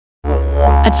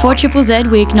At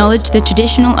 4ZZZ, we acknowledge the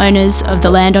traditional owners of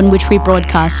the land on which we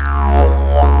broadcast.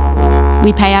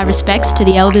 We pay our respects to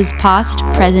the elders past,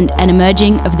 present and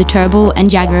emerging of the Turrbal and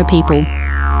Jagera people.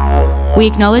 We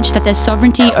acknowledge that their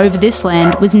sovereignty over this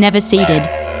land was never ceded.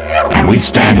 And we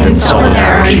stand in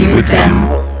solidarity with them.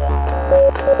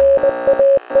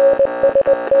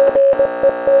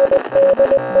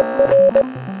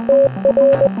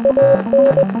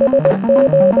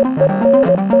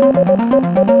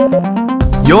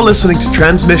 You're listening to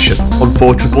Transmission on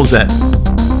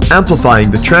 4ZZZ,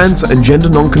 amplifying the trans and gender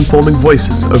non-conforming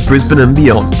voices of Brisbane and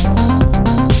beyond.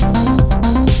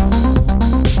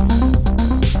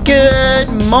 Good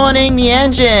morning,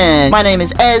 Meanjin. My name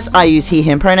is Ez. I use he,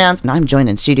 him pronouns, and I'm joined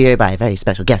in studio by a very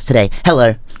special guest today.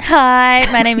 Hello. Hi,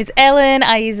 my name is Ellen.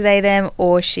 I use they, them,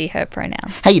 or she, her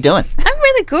pronouns. How you doing? I'm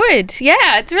really good.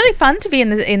 Yeah, it's really fun to be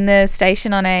in the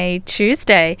station on a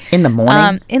Tuesday. In the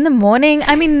morning? In the morning.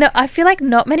 I mean, I feel like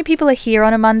not many people are here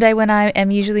on a Monday when I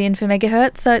am usually in for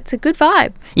Megahertz, so it's a good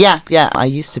vibe. Yeah. I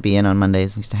used to be in on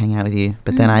Mondays. I used to hang out with you,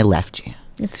 but then I left you.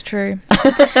 It's true.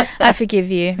 I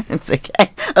forgive you. It's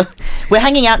okay. We're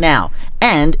hanging out now,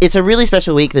 and it's a really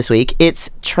special week this week. It's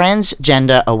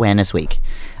Transgender Awareness Week.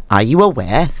 Are you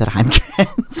aware that I'm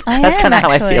trans? That's kind of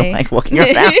how I feel like walking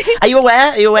around. Are you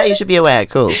aware? Are you aware? You should be aware.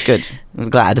 Cool. Good.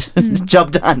 I'm glad.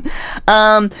 Job done.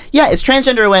 Yeah, it's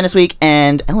Transgender Awareness Week,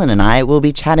 and Ellen and I will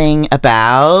be chatting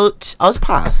about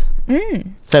Ozpath.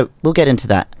 So we'll get into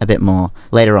that a bit more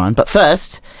later on. But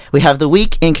first, we have the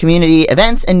week in community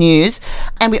events and news,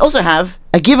 and we also have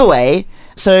a giveaway.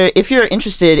 So if you're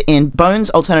interested in Bones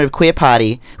Alternative Queer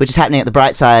Party, which is happening at the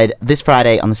Brightside this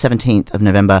Friday on the 17th of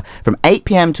November from 8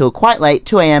 p.m. till quite late,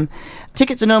 2 a.m.,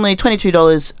 tickets are normally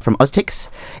 $22 from Oztix.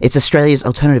 It's Australia's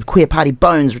alternative queer party.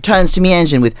 Bones returns to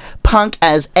Meanjin with punk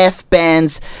as F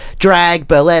bands, drag,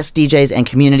 burlesque, DJs and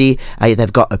community.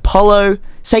 They've got Apollo,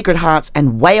 Sacred Hearts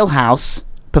and Whale House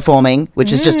performing,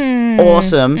 which is just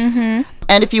awesome.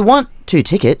 And if you want 2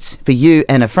 tickets for you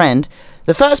and a friend,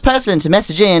 the first person to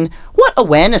message in what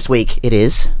awareness week it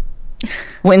is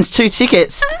wins 2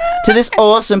 tickets to this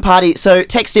awesome party. So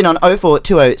text in on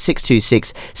 0420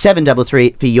 626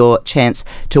 733 for your chance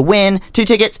to win 2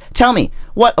 tickets. Tell me,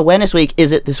 what awareness week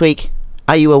is it this week?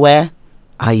 Are you aware?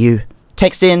 Are you?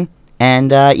 Text in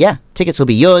and tickets will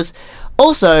be yours.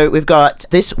 Also, we've got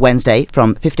this Wednesday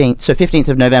from 15th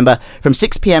of November from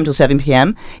 6 p.m. till 7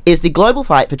 p.m. is the Global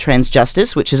Fight for Trans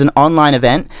Justice, which is an online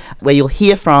event where you'll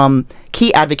hear from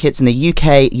key advocates in the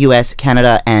UK, US,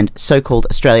 Canada, and so-called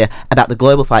Australia about the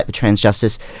global fight for trans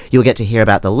justice. You'll get to hear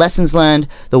about the lessons learned,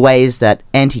 the ways that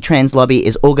anti-trans lobby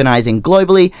is organising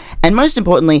globally, and most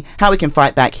importantly, how we can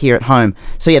fight back here at home.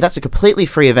 So yeah, that's a completely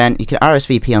free event. You can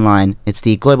RSVP online. It's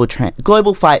the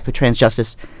Global Fight for Trans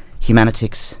Justice,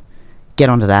 Humanitix. Get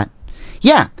onto that.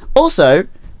 Yeah, also,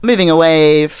 moving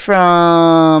away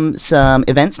from some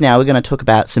events now, we're going to talk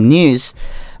about some news.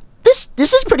 This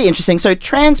is pretty interesting. So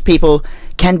trans people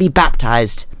can be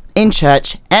baptized in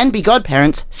church and be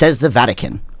godparents, says the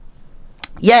Vatican.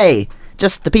 Yay!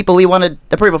 Just the people we wanted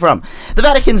approval from. The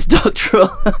Vatican's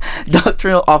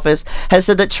doctrinal office has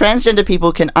said that transgender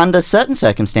people can, under certain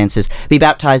circumstances, be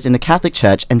baptized in the Catholic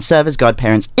Church and serve as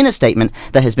godparents in a statement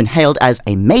that has been hailed as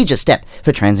a major step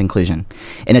for trans inclusion.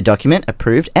 In a document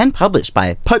approved and published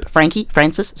by Pope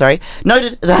Francis,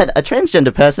 noted that a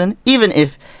transgender person, even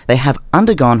if they have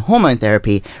undergone hormone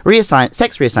therapy,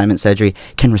 sex reassignment surgery,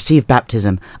 can receive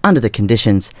baptism under the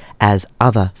conditions as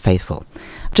other faithful.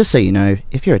 Just so you know,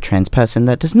 if you're a trans person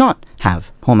that does not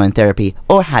have hormone therapy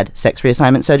or had sex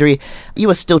reassignment surgery, you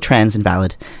are still trans and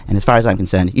valid, and as far as I'm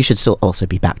concerned, you should still also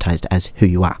be baptized as who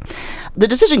you are. The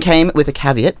decision came with a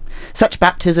caveat. Such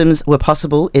baptisms were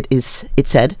possible, it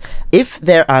said, if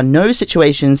there are no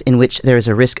situations in which there is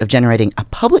a risk of generating a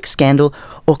public scandal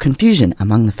or confusion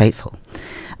among the faithful.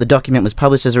 The document was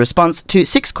published as a response to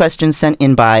 6 questions sent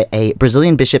in by a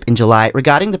Brazilian bishop in July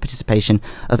regarding the participation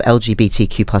of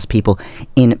LGBTQ+ people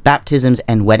in baptisms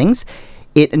and weddings.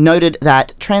 It noted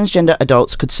that transgender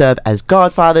adults could serve as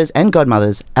godfathers and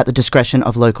godmothers at the discretion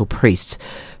of local priests,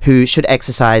 who should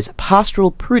exercise pastoral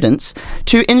prudence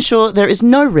to ensure there is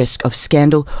no risk of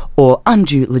scandal or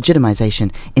undue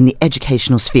legitimization in the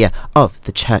educational sphere of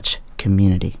the church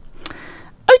community.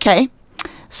 Okay.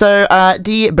 So,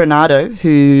 Di Bernardo,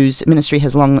 whose ministry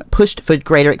has long pushed for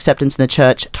greater acceptance in the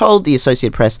church, told the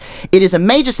Associated Press, "It is a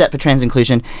major step for trans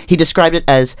inclusion." He described it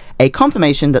as a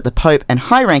confirmation that the Pope and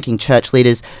high-ranking church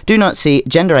leaders do not see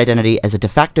gender identity as a de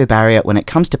facto barrier when it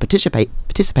comes to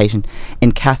participation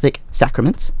in Catholic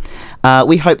sacraments.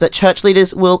 We hope that church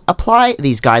leaders will apply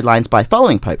these guidelines by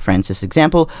following Pope Francis'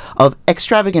 example of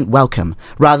extravagant welcome,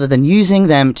 rather than using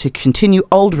them to continue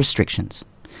old restrictions.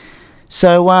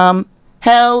 So,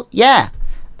 hell yeah,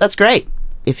 that's great.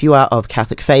 If you are of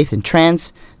Catholic faith and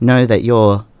trans, know that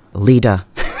your leader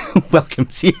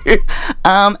welcomes you.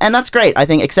 And that's great. I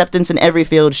think acceptance in every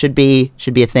field should be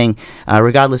a thing,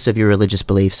 regardless of your religious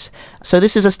beliefs. So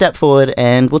this is a step forward,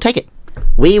 and we'll take it.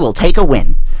 We will take a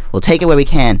win. We'll take it where we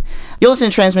can. You're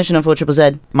listening to Transmission on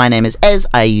 4ZZZ. My name is Ez.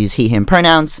 I use he, him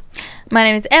pronouns. My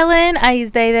name is Ellen. I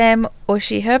use they, them, or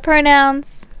she, her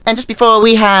pronouns. And just before,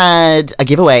 we had a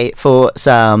giveaway for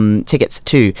some tickets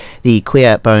to the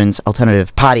Queer Bones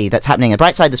Alternative Party that's happening at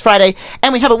Brightside this Friday,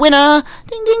 and we have a winner.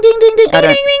 Ding, ding, ding, ding, ding. Ding,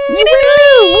 ding, ding,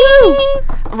 ding.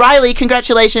 Riley,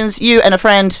 congratulations. You and a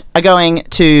friend are going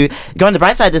to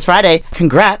Brightside this Friday.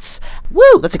 Congrats.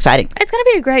 Woo, that's exciting. It's going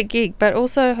to be a great gig, but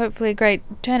also hopefully a great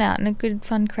turnout and a good,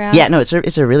 fun crowd. Yeah, no,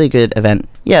 it's a really good event.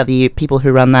 Yeah, the people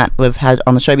who run that we've had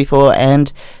on the show before,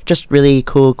 and just really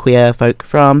cool queer folk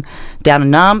from down in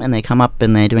Naarm, and they come up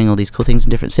and they're doing all these cool things in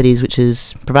different cities, which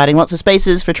is providing lots of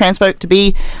spaces for trans folk to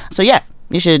be. So yeah,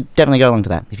 you should definitely go along to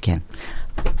that if you can.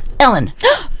 Ellen!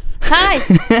 Hi.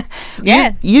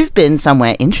 Yeah. You've been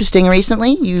somewhere interesting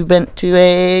recently. You went to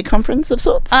a conference of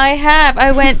sorts? I have.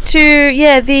 I went to,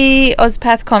 the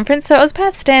AusPath conference. So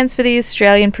AusPath stands for the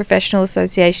Australian Professional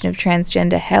Association of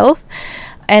Transgender Health.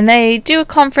 And they do a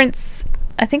conference,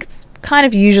 I think it's kind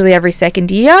of usually every second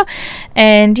year.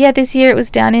 And this year it was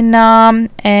down in Naarm,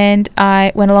 and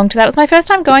I went along to that. It was my first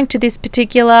time going to this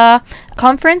particular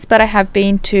conference, but I have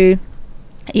been to,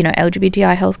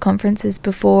 LGBTI health conferences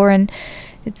before, and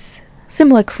it's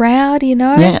similar crowd,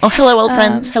 Yeah. Oh, hello, old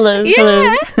friends. Hello.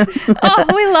 Yeah. Oh,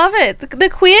 we love it. The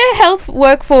queer health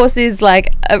workforce is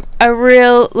like a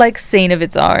real scene of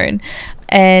its own,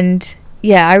 and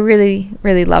I really,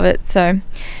 really love it. So,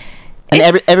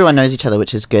 and everyone knows each other,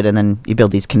 which is good, and then you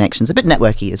build these connections. A bit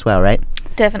networky as well, right?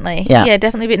 Definitely. Yeah,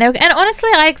 definitely a bit networky. And honestly,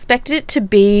 I expected it to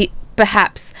be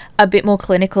perhaps a bit more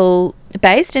clinical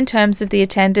based in terms of the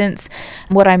attendance.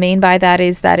 What I mean by that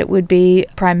is that it would be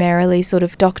primarily sort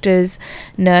of doctors,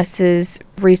 nurses,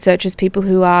 researchers, people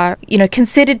who are,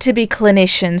 considered to be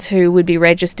clinicians who would be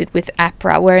registered with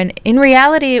APRA, where in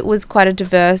reality it was quite a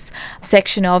diverse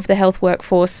section of the health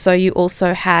workforce. So you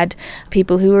also had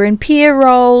people who were in peer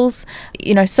roles,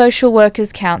 social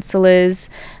workers, counsellors,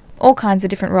 all kinds of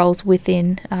different roles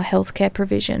within healthcare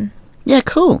provision. Yeah,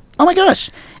 cool. Oh my gosh.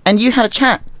 And you had a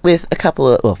chat with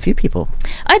a few people.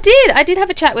 I did have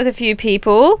a chat with a few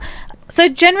people. So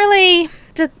generally,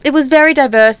 it was very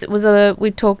diverse.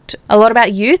 We talked a lot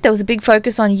about youth. There was a big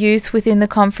focus on youth within the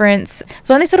conference.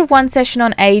 So only sort of one session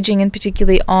on aging, and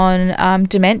particularly on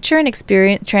dementia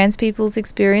and trans people's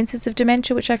experiences of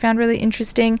dementia, which I found really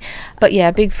interesting. But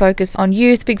big focus on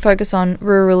youth, big focus on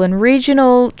rural and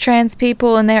regional trans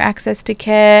people and their access to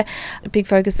care, a big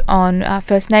focus on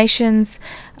First Nations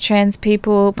trans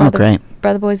people,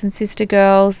 brother boys and sister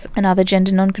girls, and other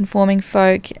gender non-conforming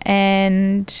folk.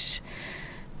 And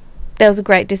there was a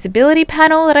great disability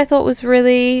panel that I thought was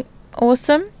really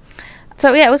awesome.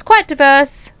 So it was quite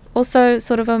diverse. Also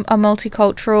sort of a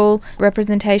multicultural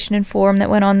representation and forum that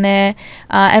went on there.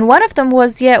 And one of them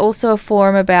was, also a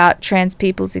forum about trans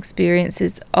people's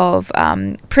experiences of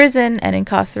prison and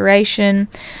incarceration.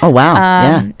 Oh,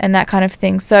 wow. And that kind of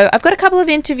thing. So I've got a couple of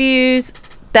interviews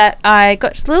that I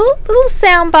got, just little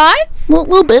sound bites.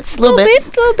 Little bits. Little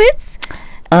bits.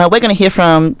 We're going to hear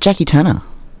from Jackie Turner.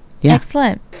 Yeah.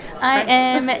 Excellent. I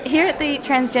am here at the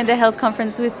Transgender Health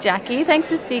Conference with Jackie. Thanks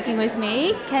for speaking with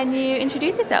me. Can you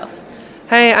introduce yourself?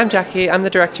 Hey, I'm Jackie. I'm the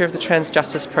director of the Trans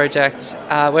Justice Project.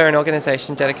 We're an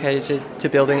organisation dedicated to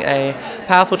building a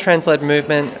powerful trans-led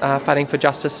movement fighting for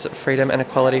justice, freedom and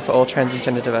equality for all trans and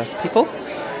gender diverse people.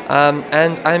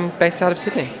 And I'm based out of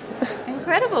Sydney.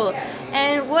 Incredible.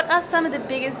 And what are some of the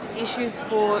biggest issues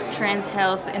for trans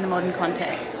health in the modern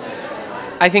context?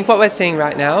 I think what we're seeing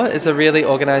right now is a really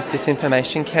organised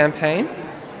disinformation campaign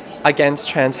against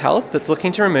trans health that's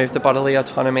looking to remove the bodily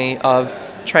autonomy of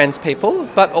trans people,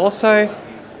 but also,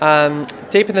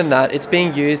 deeper than that, it's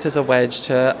being used as a wedge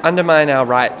to undermine our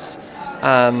rights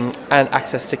and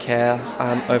access to care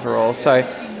overall. So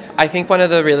I think one of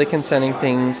the really concerning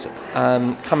things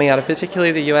coming out of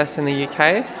particularly the US and the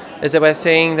UK is that we're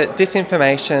seeing that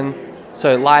disinformation,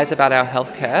 so lies about our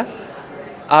healthcare,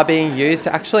 are being used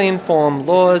to actually inform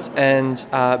laws and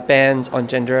bans on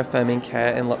gender-affirming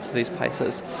care in lots of these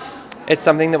places. It's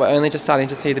something that we're only just starting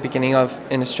to see the beginning of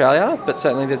in Australia, but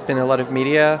certainly there's been a lot of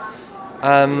media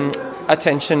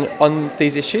attention on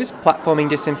these issues, platforming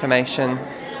disinformation,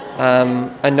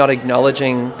 and not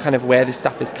acknowledging kind of where this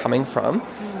stuff is coming from.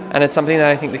 And it's something that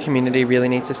I think the community really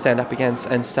needs to stand up against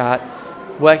and start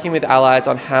working with allies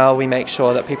on how we make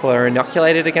sure that people are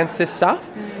inoculated against this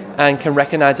stuff and can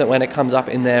recognise it when it comes up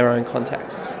in their own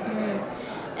contexts.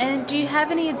 And do you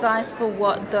have any advice for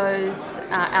what those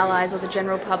allies or the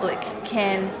general public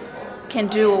can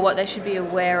do or what they should be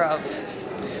aware of?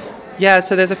 Yeah,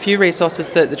 so there's a few resources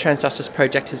that the Trans Justice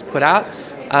Project has put out.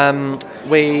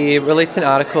 We released an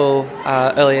article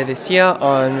earlier this year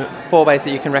on 4 ways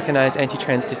that you can recognise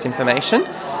anti-trans disinformation.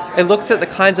 It looks at the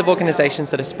kinds of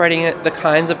organisations that are spreading it, the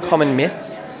kinds of common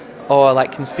myths or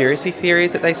like conspiracy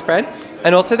theories that they spread,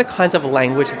 and also the kinds of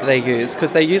language that they use,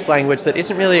 because they use language that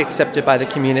isn't really accepted by the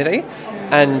community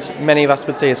and many of us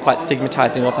would see as quite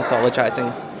stigmatising or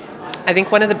pathologising. I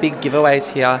think one of the big giveaways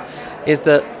here is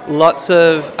that lots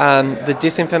of the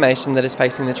disinformation that is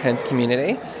facing the trans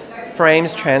community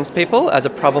frames trans people as a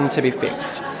problem to be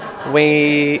fixed.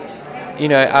 We,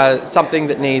 are something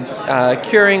that needs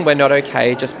curing. We're not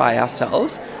okay just by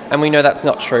ourselves. And we know that's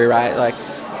not true, right? Like,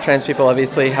 trans people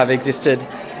obviously have existed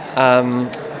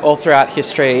all throughout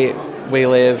history. We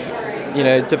live,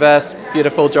 diverse,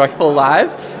 beautiful, joyful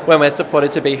lives when we're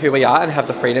supported to be who we are and have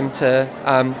the freedom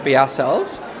to be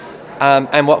ourselves.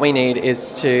 And what we need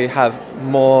is to have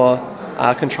more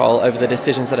control over the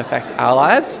decisions that affect our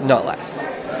lives, not less.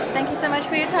 Thank you so much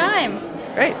for your time.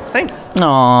 Great, thanks.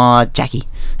 Aw, Jackie.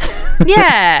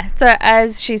 Yeah, so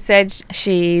as she said,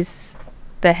 she's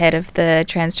the head of the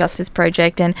Trans Justice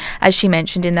Project, and as she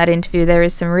mentioned in that interview, there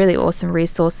is some really awesome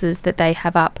resources that they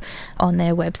have up on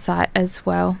their website as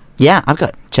well. Yeah, I've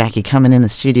got Jackie coming in the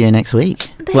studio next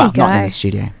week. There you go. Not in the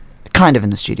studio. Kind of in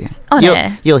the studio. On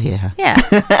air. You'll hear her.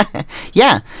 Yeah.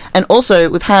 Yeah. And also,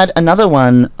 we've had another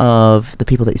one of the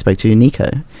people that you spoke to, Nico,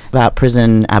 about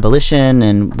prison abolition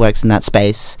and works in that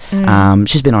space.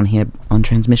 She's been on here on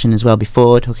Transmission as well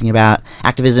before, talking about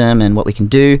activism and what we can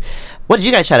do. What did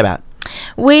you guys chat about?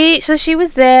 So she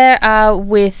was there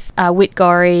with Whit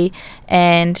Gorry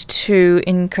and 2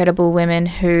 incredible women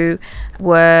who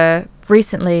were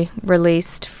recently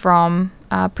released from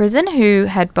prison, who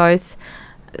had both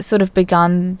sort of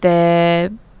begun their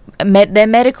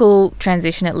medical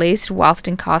transition, at least whilst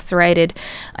incarcerated,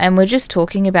 and we're just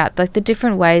talking about like the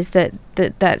different ways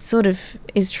that sort of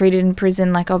is treated in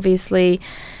prison. Like, obviously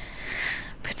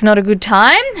it's not a good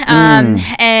time,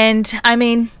 and I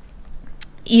mean,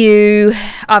 you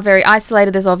are very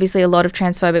isolated. There's obviously a lot of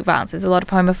transphobic violence. There's a lot of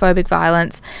homophobic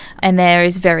violence, and there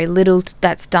is very little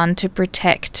that's done to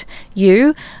protect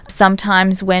you.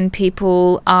 Sometimes when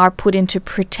people are put into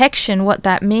protection, what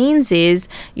that means is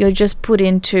you're just put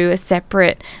into a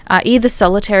separate, either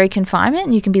solitary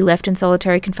confinement. You can be left in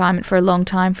solitary confinement for a long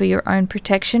time for your own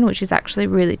protection, which is actually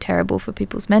really terrible for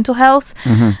people's mental health.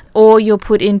 Or you're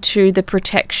put into the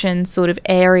protection sort of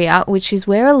area, which is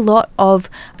where a lot of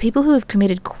people who have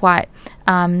committed quite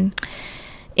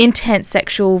intense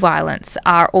sexual violence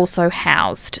are also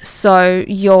housed. So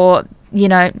you're,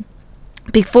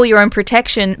 for your own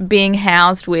protection, being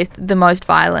housed with the most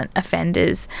violent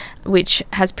offenders, which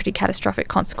has pretty catastrophic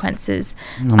consequences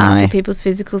for people's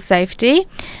physical safety.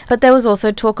 But there was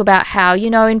also talk about how,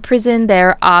 in prison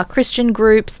there are Christian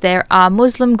groups, there are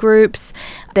Muslim groups,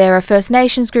 there are First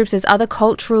Nations groups, there's other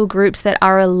cultural groups that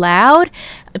are allowed,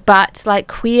 but like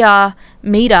queer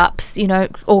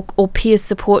meetups, or peer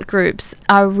support groups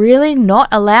are really not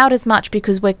allowed as much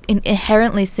because we're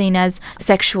inherently seen as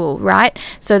sexual, right?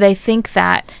 So they think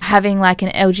that having like an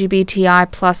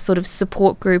LGBTI plus sort of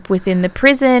support group within the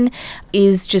prison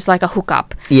is just like a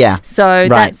hookup. Yeah. So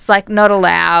that's like not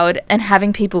allowed, and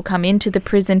having people come into the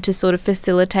prison to sort of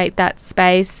facilitate that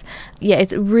space,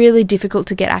 it's really difficult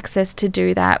to get access to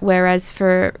do that, whereas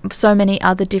for so many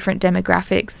other different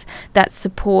demographics, that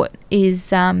support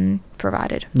is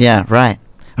provided. Yeah, right.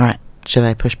 All right. Should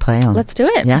I push play on? Let's do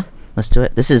it. Yeah, let's do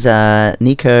it. This is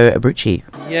Nico Abruzzi.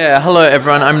 Yeah, hello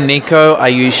everyone. I'm Nico. I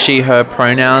use she, her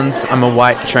pronouns. I'm a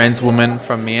white trans woman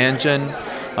from Meanjin.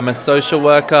 I'm a social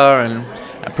worker and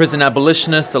a prison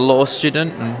abolitionist, a law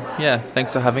student, and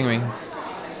thanks for having me.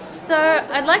 So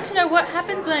I'd like to know what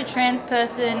happens when a trans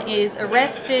person is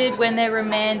arrested, when they're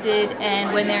remanded,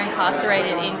 and when they're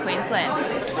incarcerated in Queensland.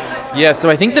 Yeah, so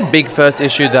I think the big first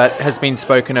issue that has been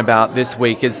spoken about this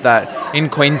week is that in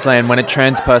Queensland, when a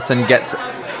trans person gets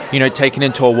taken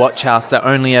into a watch house. They're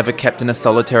only ever kept in a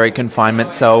solitary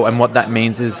confinement cell, and what that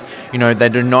means is, they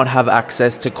do not have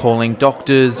access to calling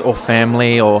doctors or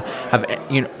family, or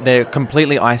they're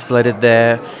completely isolated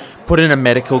there, put in a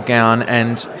medical gown,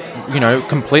 and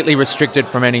completely restricted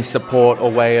from any support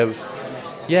or way of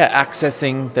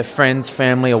accessing their friends,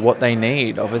 family, or what they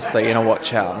need, obviously, in a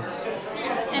watch house.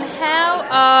 And how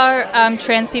are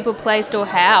trans people placed or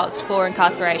housed for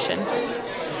incarceration?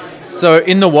 So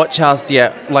in the watch house,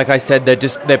 like I said,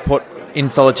 they're put in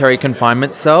solitary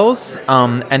confinement cells,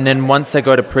 and then once they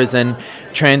go to prison,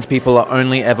 trans people are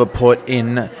only ever put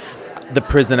in the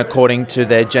prison according to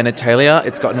their genitalia.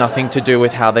 It's got nothing to do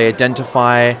with how they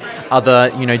identify, other,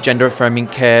 gender affirming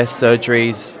care,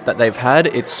 surgeries that they've had.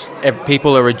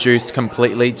 People are reduced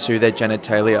completely to their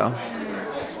genitalia.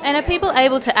 And are people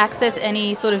able to access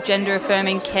any sort of gender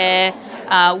affirming care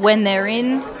when they're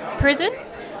in prison?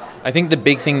 I think the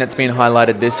big thing that's been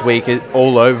highlighted this week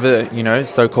all over,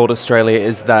 so-called Australia,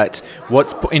 is that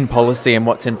what's in policy and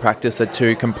what's in practice are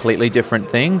two completely different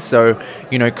things. So,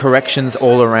 corrections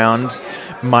all around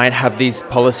might have these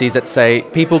policies that say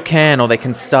people can or they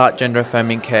can start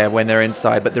gender-affirming care when they're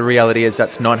inside, but the reality is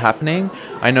that's not happening.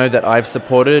 I know that I've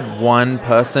supported one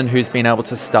person who's been able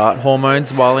to start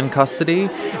hormones while in custody,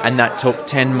 and that took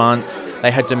 10 months.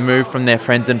 They had to move from their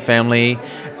friends and family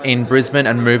in Brisbane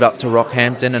and move up to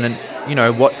Rockhampton, and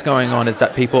what's going on is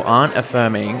that people aren't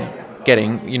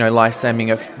getting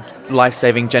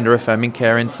life-saving gender affirming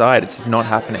care inside. It's just not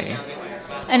happening.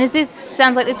 And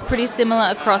sounds like it's pretty similar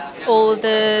across all of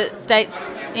the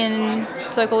states in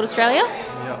so-called Australia?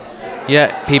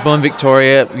 Yeah, people in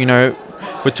Victoria,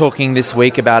 we're talking this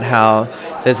week about how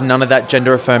there's none of that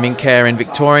gender affirming care in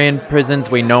Victorian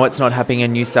prisons. We know it's not happening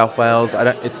in New South Wales.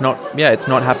 It's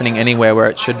not happening anywhere where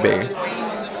it should be.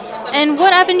 And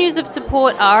what avenues of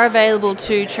support are available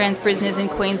to trans prisoners in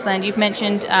Queensland? You've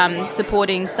mentioned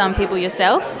supporting some people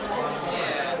yourself.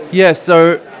 Yeah,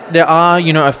 so there are,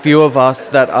 a few of us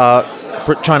that are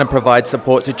trying to provide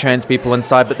support to trans people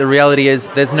inside, but the reality is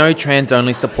there's no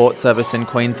trans-only support service in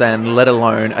Queensland, let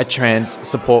alone a trans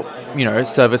support,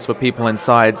 service for people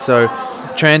inside. So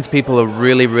trans people are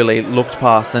really, really looked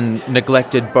past and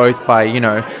neglected both by,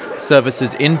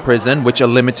 services in prison, which are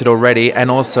limited already, and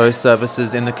also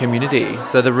services in the community.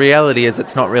 So the reality is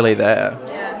it's not really there.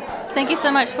 Yeah. Thank you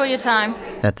so much for your time.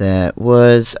 That there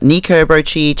was Nico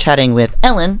Brochi chatting with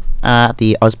Ellen at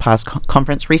the AusPass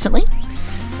conference recently.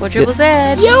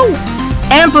 4ZZZ. Yo!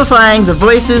 Amplifying the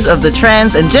voices of the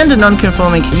trans and gender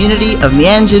non-conforming community of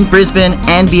Meanjin, Brisbane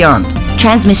and beyond.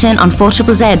 Transmission on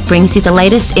 4ZZZ brings you the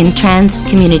latest in trans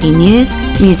community news,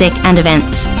 music and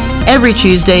events. Every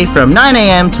Tuesday from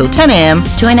 9am till 10am.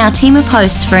 Join our team of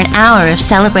hosts for an hour of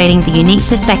celebrating the unique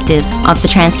perspectives of the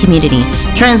trans community.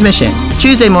 Transmission,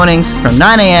 Tuesday mornings from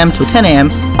 9am till 10am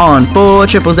on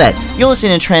 4ZZZ. You're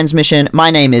listening to Transmission.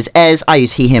 My name is Ez. I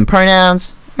use he, him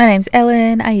pronouns. My name's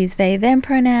Ellen. I use they, them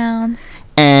pronouns.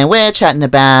 And we're chatting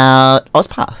about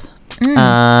AusPass.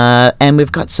 And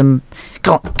we've got some...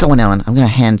 Go on, Ellen. I'm going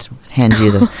to hand you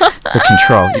the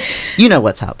control. You know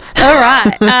what's up. All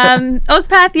right.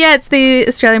 AusPass, it's the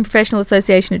Australian Professional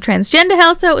Association of Transgender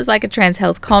Health, so it was like a trans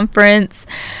health conference.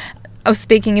 I was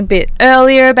speaking a bit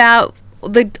earlier about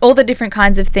all the different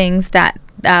kinds of things that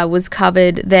was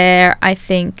covered there. I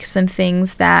think some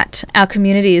things that our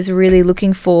community is really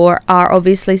looking for are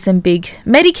obviously some big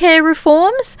Medicare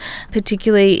reforms,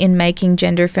 particularly in making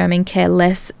gender affirming care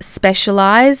less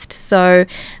specialised. So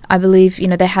I believe,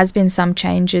 there has been some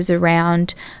changes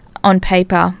around on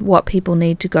paper what people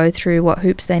need to go through, what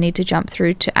hoops they need to jump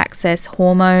through to access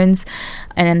hormones,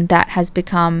 and that has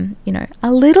become,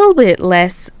 a little bit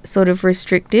less sort of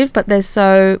restrictive, but there's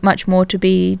so much more to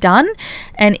be done.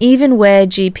 And even where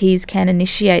GPs can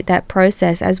initiate that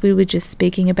process, as we were just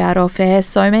speaking about off air,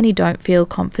 so many don't feel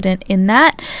confident in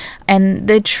that, and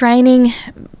the training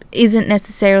isn't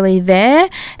necessarily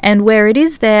there, and where it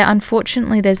is there,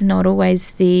 unfortunately, there's not always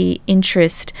the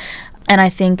interest. And I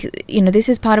think, this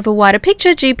is part of a wider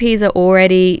picture. GPs are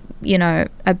already,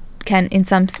 can in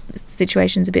some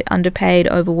situations a bit underpaid,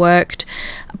 overworked,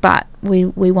 but we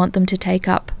want them to take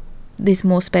up this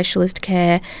more specialist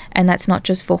care, and that's not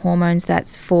just for hormones,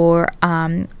 that's for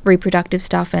reproductive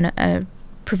stuff and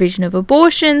provision of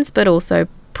abortions, but also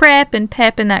PrEP and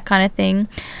PEP and that kind of thing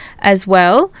as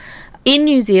well. In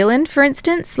New Zealand, for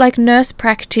instance, like nurse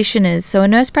practitioners. So a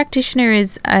nurse practitioner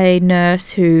is a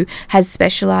nurse who has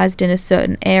specialised in a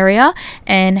certain area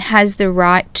and has the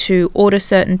right to order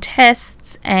certain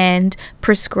tests and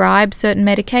prescribe certain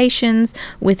medications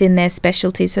within their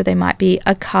specialty. So they might be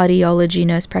a cardiology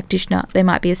nurse practitioner. They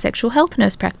might be a sexual health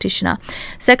nurse practitioner.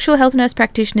 Sexual health nurse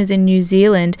practitioners in New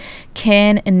Zealand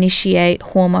can initiate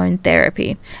hormone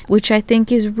therapy, which I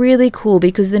think is really cool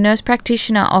because the nurse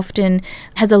practitioner often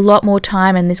has a lot more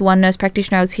time. And this one nurse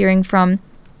practitioner I was hearing from,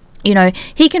 you know,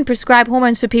 he can prescribe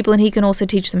hormones for people and he can also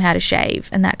teach them how to shave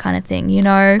and that kind of thing, you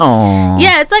know. Aww.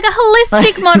 Yeah, it's like a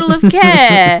holistic model of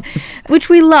care, which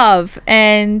we love.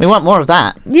 And we want more of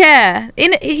that. Yeah.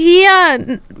 In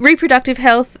here, reproductive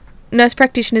health nurse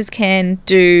practitioners can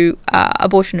do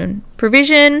abortion and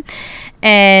provision,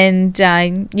 and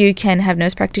you can have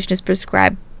nurse practitioners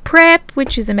prescribe PrEP,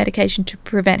 which is a medication to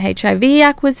prevent HIV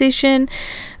acquisition.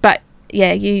 But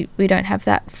yeah, we don't have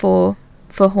that for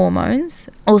hormones.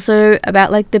 Also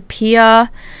about like the peer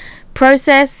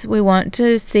process, we want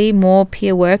to see more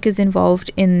peer workers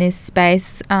involved in this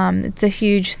space. It's a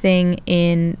huge thing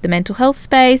in the mental health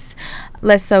space,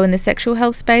 less so in the sexual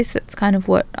health space. That's kind of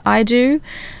what I do.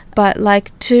 But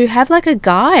like to have like a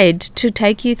guide to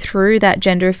take you through that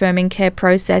gender affirming care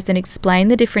process and explain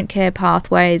the different care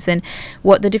pathways and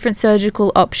what the different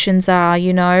surgical options are.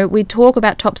 You know, we talk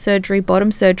about top surgery,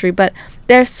 bottom surgery, but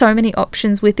there are so many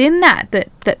options within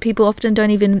that people often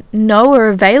don't even know are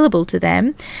available to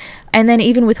them. And then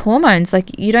even with hormones,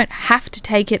 like you don't have to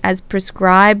take it as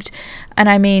prescribed. And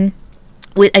I mean,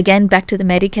 again, back to the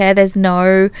Medicare, there's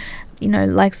no, you know,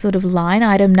 like sort of line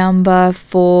item number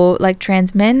for like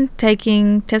trans men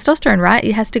taking testosterone, right?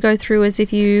 It has to go through as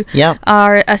if you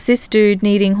are a cis dude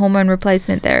needing hormone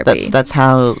replacement therapy. That's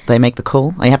how they make the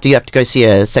call. You have to go see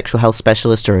a sexual health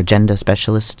specialist or a gender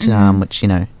specialist, which, you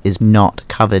know, is not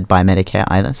covered by Medicare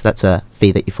either. So that's a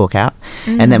fee that you fork out.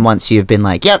 And then once you've been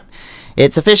like, yep,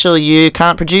 it's official, you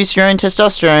can't produce your own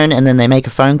testosterone, and then they make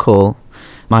a phone call.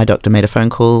 My doctor made a phone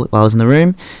call while I was in the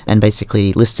room and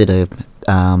basically listed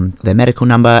their medical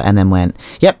number and then went,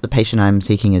 yep, the patient I'm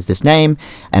seeking is this name,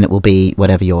 and it will be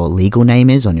whatever your legal name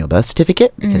is on your birth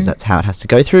certificate, because that's how it has to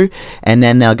go through. And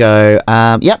then they'll go,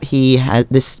 yep, he has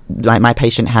this, like my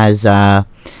patient has,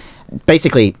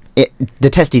 basically, the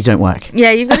testes don't work.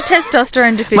 Yeah, you've got a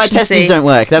testosterone deficiency. My testes don't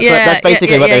work. That's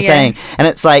basically what they're saying. And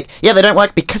it's like, yeah, they don't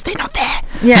work because they're not there.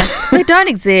 Yeah, they don't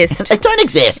exist. They don't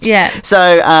exist. Yeah.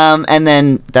 So, and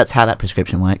then that's how that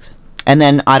prescription works. And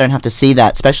then I don't have to see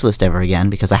that specialist ever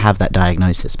again because I have that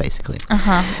diagnosis, basically.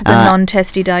 The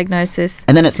non-testy diagnosis.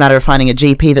 And then it's a matter of finding a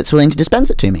GP that's willing to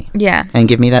dispense it to me. Yeah. And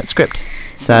give me that script.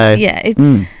 So yeah,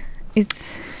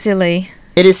 it's silly.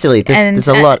 It is silly. There's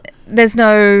a lot. There's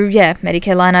no,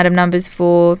 Medicare line item numbers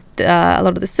for a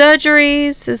lot of the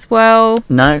surgeries as well.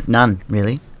 No, none,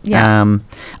 really. Yeah.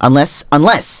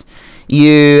 Unless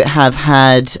you have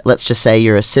had, let's just say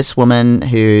you're a cis woman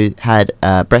who had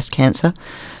breast cancer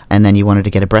and then you wanted to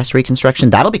get a breast reconstruction,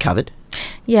 that'll be covered.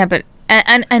 Yeah, but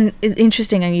and it's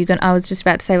interesting, and I was just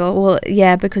about to say, well,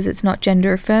 yeah, because it's not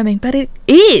gender affirming, but it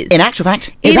is. In actual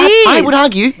fact, it is. I would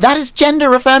argue that is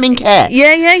gender affirming care.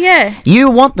 Yeah. You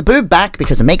want the boob back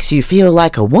because it makes you feel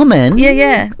like a woman.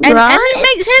 Yeah. And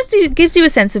it gives you a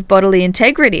sense of bodily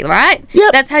integrity, right? Yeah.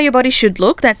 That's how your body should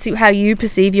look. That's how you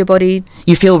perceive your body.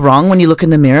 You feel wrong when you look in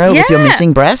the mirror with your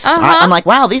missing breasts. I'm like,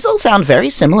 wow, these all sound very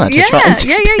similar to trans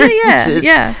experiences.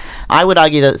 Yeah. I would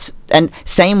argue that, and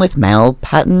same with male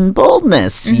pattern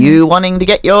baldness. You wanting to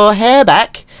get your hair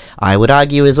back, I would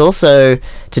argue, is also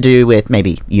to do with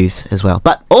maybe youth as well,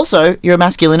 but also your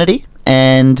masculinity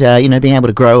and being able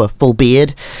to grow a full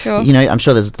beard. Sure. You know, I'm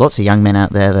sure there's lots of young men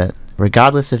out there that,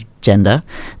 regardless of gender,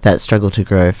 that struggle to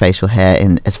grow facial hair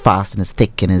in as fast and as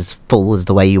thick and as full as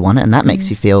the way you want it, and that makes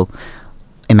you feel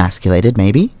emasculated,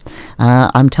 maybe.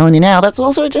 I'm telling you now, that's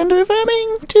also gender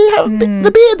affirming to have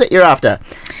the beard that you're after.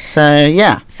 So,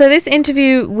 yeah. So this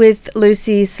interview with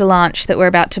Lucy Solanche that we're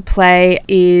about to play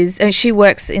she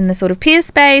works in the sort of peer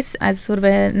space as sort of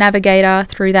a navigator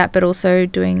through that, but also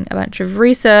doing a bunch of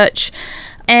research.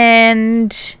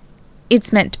 And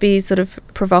it's meant to be sort of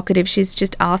provocative. She's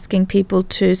just asking people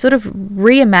to sort of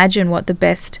reimagine what the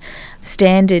best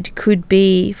standard could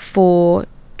be for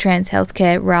trans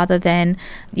healthcare rather than,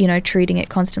 treating it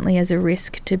constantly as a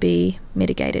risk to be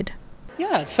mitigated.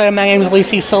 Yeah, so my name is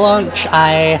Lucy Solanche.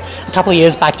 I, a couple of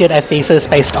years back, did a thesis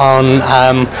based on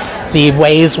the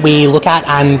ways we look at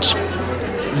and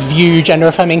view gender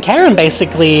affirming care, and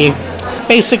basically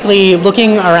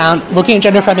looking at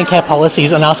gender affirming care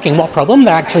policies and asking what problem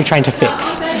they're actually trying to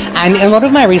fix. And in a lot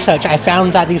of my research, I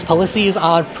found that these policies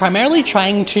are primarily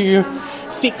trying to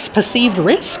fix perceived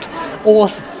risk or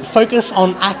focus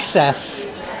on access,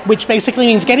 which basically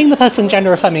means getting the person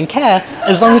gender-affirming care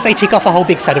as long as they tick off a whole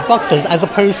big set of boxes, as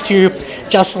opposed to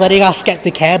just letting us get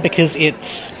the care because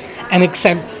it's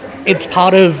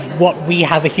part of what we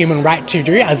have a human right to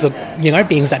do as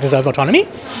beings that deserve autonomy.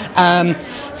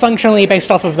 Functionally,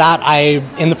 based off of that,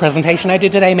 in the presentation I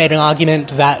did today, made an argument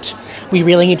that we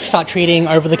really need to start treating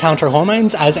over-the-counter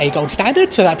hormones as a gold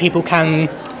standard so that people can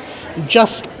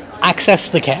just access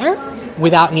the care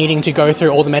without needing to go through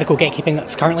all the medical gatekeeping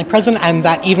that's currently present, and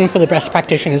that even for the breast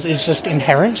practitioners is just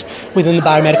inherent within the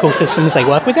biomedical systems they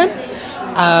work within.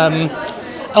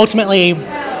 Ultimately,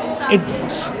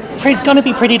 it's going to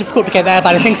be pretty difficult to get there,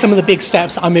 but I think some of the big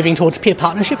steps are moving towards peer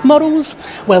partnership models,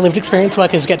 where lived experience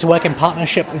workers get to work in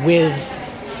partnership with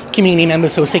community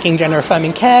members who are seeking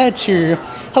gender-affirming care to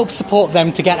help support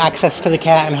them to get access to the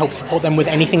care and help support them with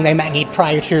anything they might need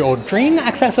prior to or during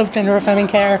access of gender-affirming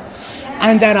care.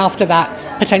 And then after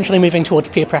that, potentially moving towards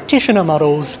peer practitioner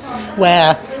models,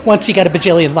 where once you get a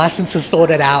bajillion licenses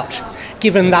sorted out,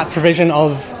 given that provision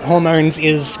of hormones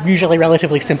is usually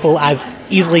relatively simple, as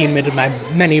easily admitted by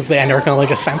many of the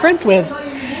endocrinologists I'm friends with,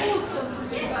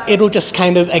 it'll just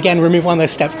kind of, again, remove one of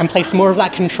those steps and place more of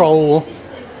that control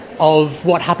of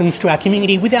what happens to our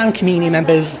community with our community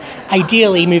members,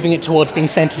 ideally moving it towards being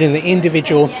centered in the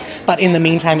individual, but in the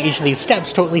meantime, each of these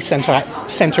steps totally center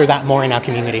that more in our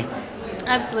community.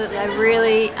 Absolutely. I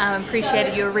really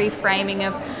appreciated your reframing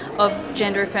of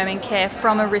gender-affirming care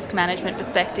from a risk management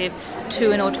perspective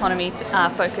to an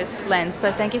autonomy-focused lens.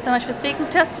 So thank you so much for speaking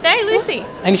to us today, Lucy.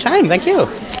 Anytime. Thank you.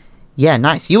 Yeah,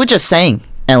 nice. You were just saying,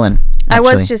 Ellen. Actually. I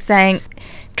was just saying,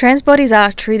 trans bodies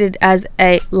are treated as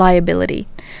a liability.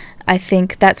 I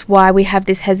think that's why we have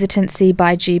this hesitancy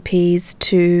by GPs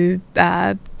to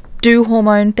do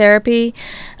hormone therapy.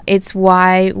 It's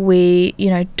why we,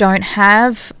 don't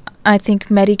have, I think,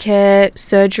 Medicare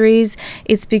surgeries.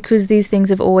 It's because these things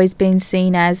have always been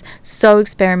seen as so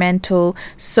experimental,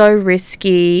 so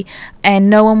risky, and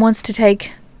no one wants to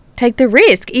take the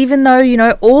risk, even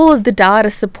though, all of the data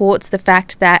supports the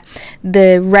fact that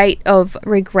the rate of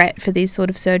regret for these sort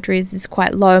of surgeries is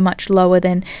quite low, much lower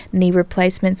than knee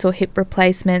replacements or hip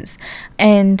replacements.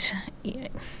 And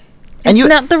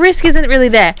the risk isn't really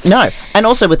there. No. And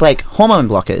also with hormone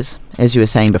blockers, as you were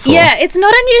saying before. Yeah, it's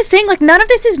not a new thing. None of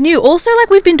this is new. Also,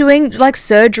 we've been doing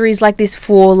surgeries like this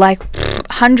for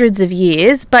hundreds of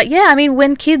years. But yeah, I mean,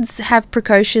 when kids have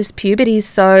precocious puberty,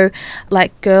 so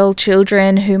girl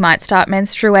children who might start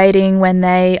menstruating when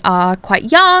they are quite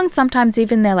young, sometimes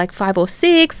even they're 5 or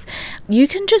 6, you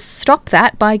can just stop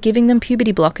that by giving them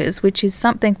puberty blockers, which is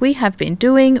something we have been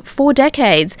doing for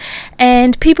decades.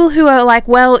 And people who are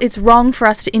well, it's wrong for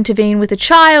us to intervene with a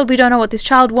child, we don't know what this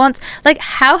child wants.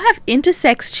 How have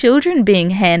intersex children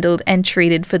being handled and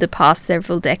treated for the past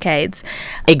several decades?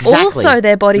 Exactly. Also,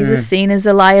 their bodies are seen as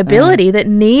a liability that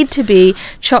need to be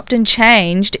chopped and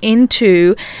changed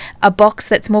into a box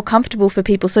that's more comfortable for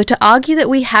people. So to argue that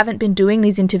we haven't been doing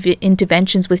these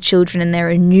interventions with children and they're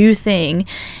a new thing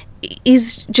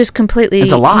is just completely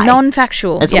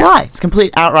non-factual. It's a lie. It's a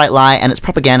complete outright lie, and it's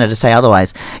propaganda to say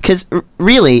otherwise. Because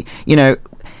really,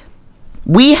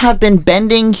 we have been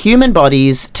bending human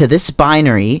bodies to this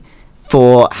binary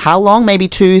for how long? Maybe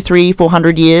 200, 300,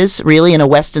 400 years, really, in a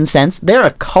Western sense. There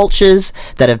are cultures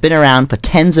that have been around for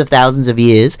tens of thousands of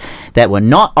years that were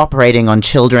not operating on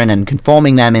children and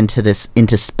conforming them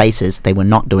into spaces. They were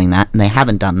not doing that, and they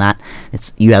haven't done that.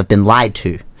 You have been lied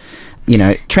to.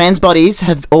 Trans bodies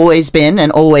have always been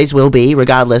and always will be,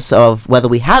 regardless of whether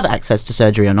we have access to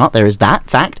surgery or not. There is that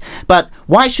fact. But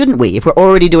why shouldn't we if we're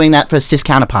already doing that for cis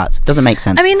counterparts? It doesn't make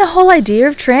sense. I mean, the whole idea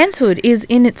of transhood is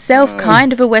in itself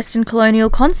kind of a Western colonial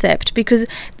concept, because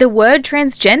the word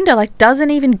transgender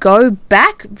doesn't even go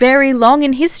back very long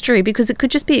in history, because it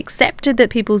could just be accepted that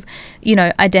people's,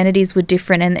 identities were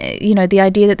different. And, the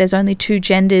idea that there's only two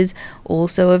genders,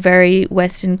 also a very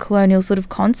Western colonial sort of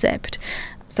concept.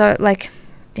 So,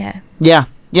 yeah. Yeah.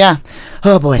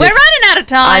 Oh, boy. We're running out of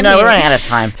time. I know, we're running out of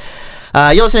time.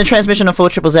 You're listening to Transmission on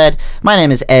 4ZZZ. My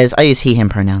name is Ez. I use he, him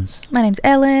pronouns. My name's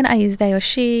Ellen. I use they or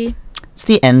she. It's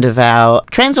the end of our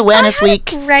Trans Awareness Week.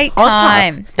 Great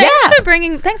time.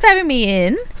 Thanks for having me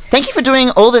in. Thank you for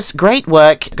doing all this great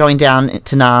work, going down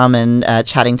to NARM and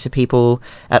chatting to people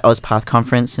at OzPath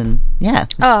Conference. And yeah,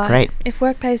 it's great. If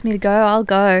work pays me to go, I'll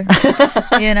go.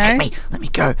 Take me. Let me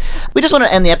go. We just want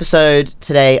to end the episode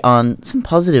today on some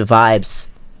positive vibes.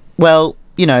 Well,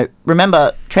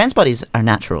 remember, trans bodies are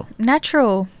natural.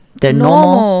 They're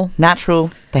normal,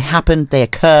 natural. They happen, they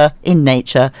occur in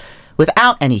nature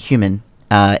without any human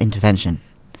intervention.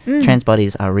 Trans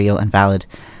bodies are real and valid.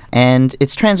 And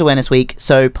it's Trans Awareness Week,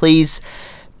 so please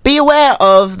be aware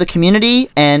of the community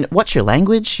and what's your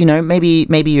language. You know, maybe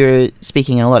you're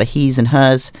speaking in a lot of he's and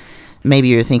hers. Maybe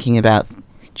you're thinking about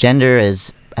gender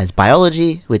as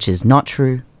biology, which is not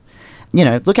true. You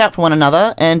know, look out for one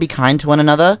another and be kind to one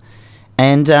another,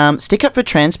 and stick up for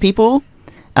trans people,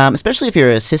 especially if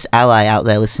you're a cis ally out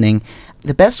there listening.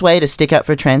 The best way to stick up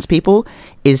for trans people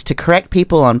is to correct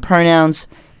people on pronouns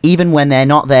even when they're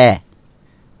not there.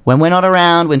 When we're not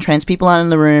around, when trans people aren't in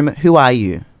the room, who are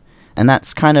you? And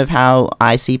that's kind of how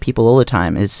I see people all the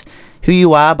time, is who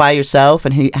you are by yourself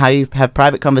and how you have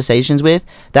private conversations with.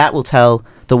 That will tell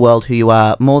the world who you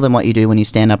are more than what you do when you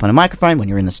stand up on a microphone, when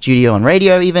you're in the studio, on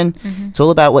radio even. Mm-hmm. It's all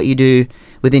about what you do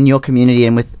within your community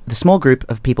and with the small group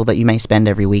of people that you may spend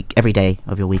every day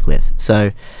of your week with.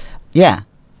 So, yeah,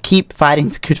 keep fighting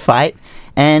the good fight.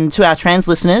 And to our trans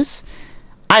listeners,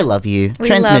 I love you.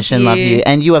 Transmission love you.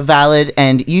 And you are valid,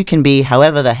 and you can be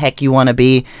however the heck you want to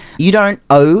be. You don't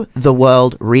owe the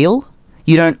world real.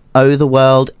 You don't owe the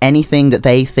world anything that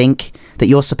they think that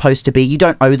you're supposed to be. You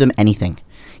don't owe them anything.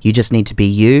 You just need to be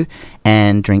you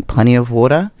and drink plenty of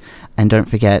water. And don't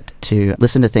forget to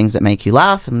listen to things that make you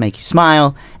laugh and make you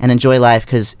smile and enjoy life,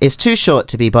 because it's too short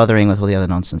to be bothering with all the other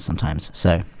nonsense sometimes.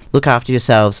 So look after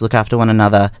yourselves, look after one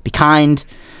another, be kind.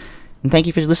 And thank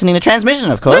you for listening to Transmission,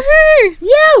 of course. Woohoo!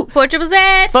 Yo!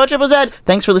 4ZZZ! 4ZZZ!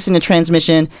 Thanks for listening to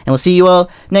Transmission, and we'll see you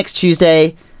all next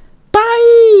Tuesday.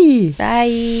 Bye!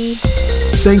 Bye!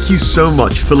 Thank you so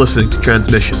much for listening to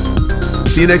Transmission.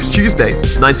 See you next Tuesday,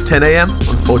 9 to 10 a.m. on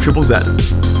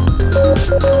 4ZZZ.